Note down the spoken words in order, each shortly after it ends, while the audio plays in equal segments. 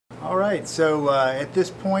All right, so at this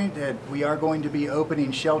point we are going to be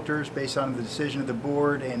opening shelters based on the decision of the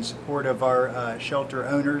board and support of our shelter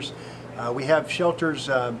owners. We have shelters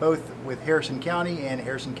both with Harrison County and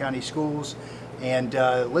Harrison County Schools, and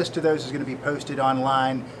a list of those is going to be posted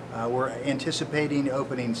online. We're anticipating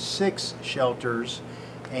opening 6 shelters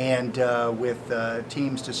and with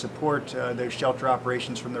teams to support those shelter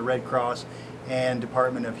operations from the Red Cross and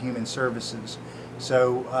Department of Human Services.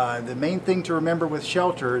 So the main thing to remember with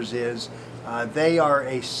shelters is they are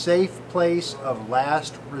a safe place of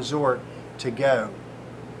last resort to go.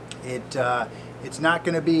 It's not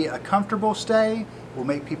going to be a comfortable stay. We'll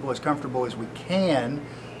make people as comfortable as we can,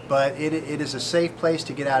 but it is a safe place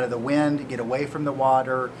to get out of the wind, get away from the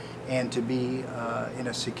water, and to be in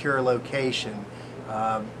a secure location.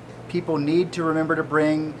 People need to remember to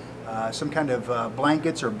bring some kind of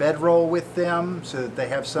blankets or bedroll with them so that they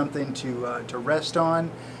have something to rest on.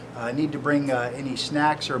 Need to bring any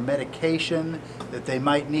snacks or medication that they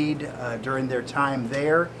might need during their time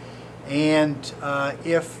there. And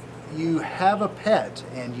if you have a pet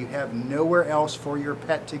and you have nowhere else for your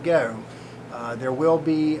pet to go, there will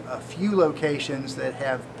be a few locations that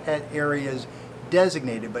have pet areas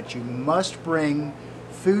designated, but you must bring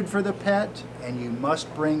food for the pet and you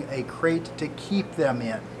must bring a crate to keep them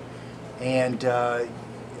in. And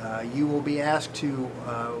you will be asked to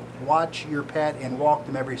watch your pet and walk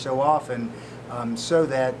them every so often so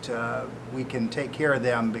that we can take care of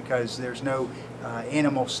them, because there's no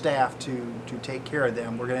animal staff to take care of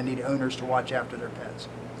them. We're going to need owners to watch after their pets.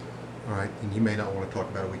 All right, and you may not want to talk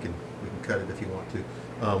about it. We can cut it if you want to.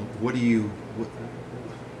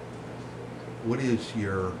 What is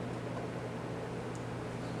your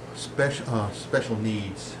special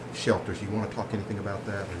needs shelters? You want to talk anything about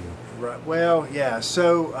that? Right. Well, yeah.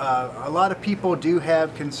 So a lot of people do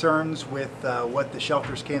have concerns with what the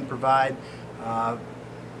shelters can provide.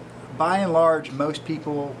 By and large, most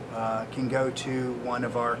people can go to one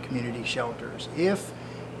of our community shelters. If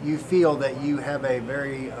you feel that you have a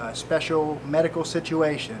very special medical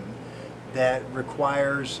situation that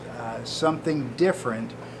requires something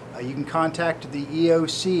different, you can contact the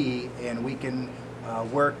EOC and we can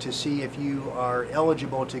work to see if you are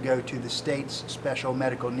eligible to go to the state's special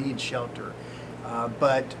medical needs shelter.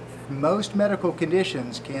 But most medical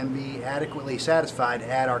conditions can be adequately satisfied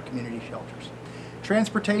at our community shelters.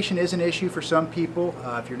 Transportation is an issue for some people.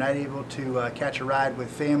 If you're not able to catch a ride with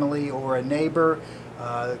family or a neighbor,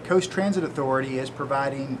 Coast Transit Authority is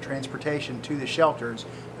providing transportation to the shelters.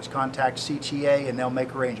 Just contact CTA and they'll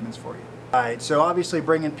make arrangements for you. All right, so obviously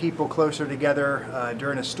bringing people closer together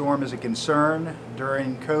during a storm is a concern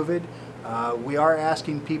during COVID. We are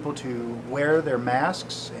asking people to wear their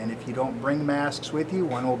masks, and if you don't bring masks with you,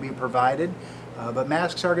 one will be provided. But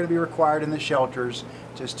masks are going to be required in the shelters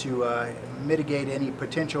just to mitigate any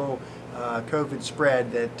potential COVID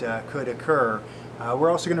spread that could occur. We're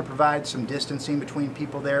also going to provide some distancing between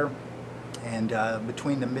people there, and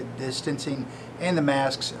between the distancing and the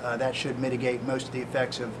masks, that should mitigate most of the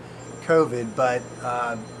effects of COVID, but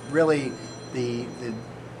really the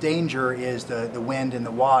danger is the wind and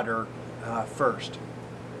the water first.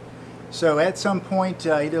 So at some point,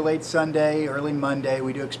 either late Sunday, early Monday,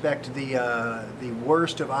 we do expect the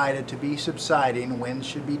worst of Ida to be subsiding. Winds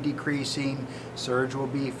should be decreasing, surge will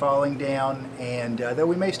be falling down, and though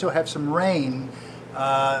we may still have some rain,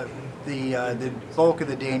 the bulk of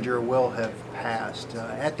the danger will have passed.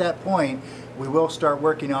 At that point, we will start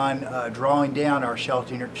working on drawing down our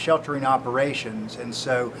sheltering operations, and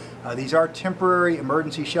so these are temporary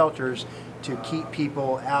emergency shelters to keep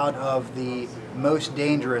people out of the most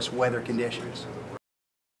dangerous weather conditions.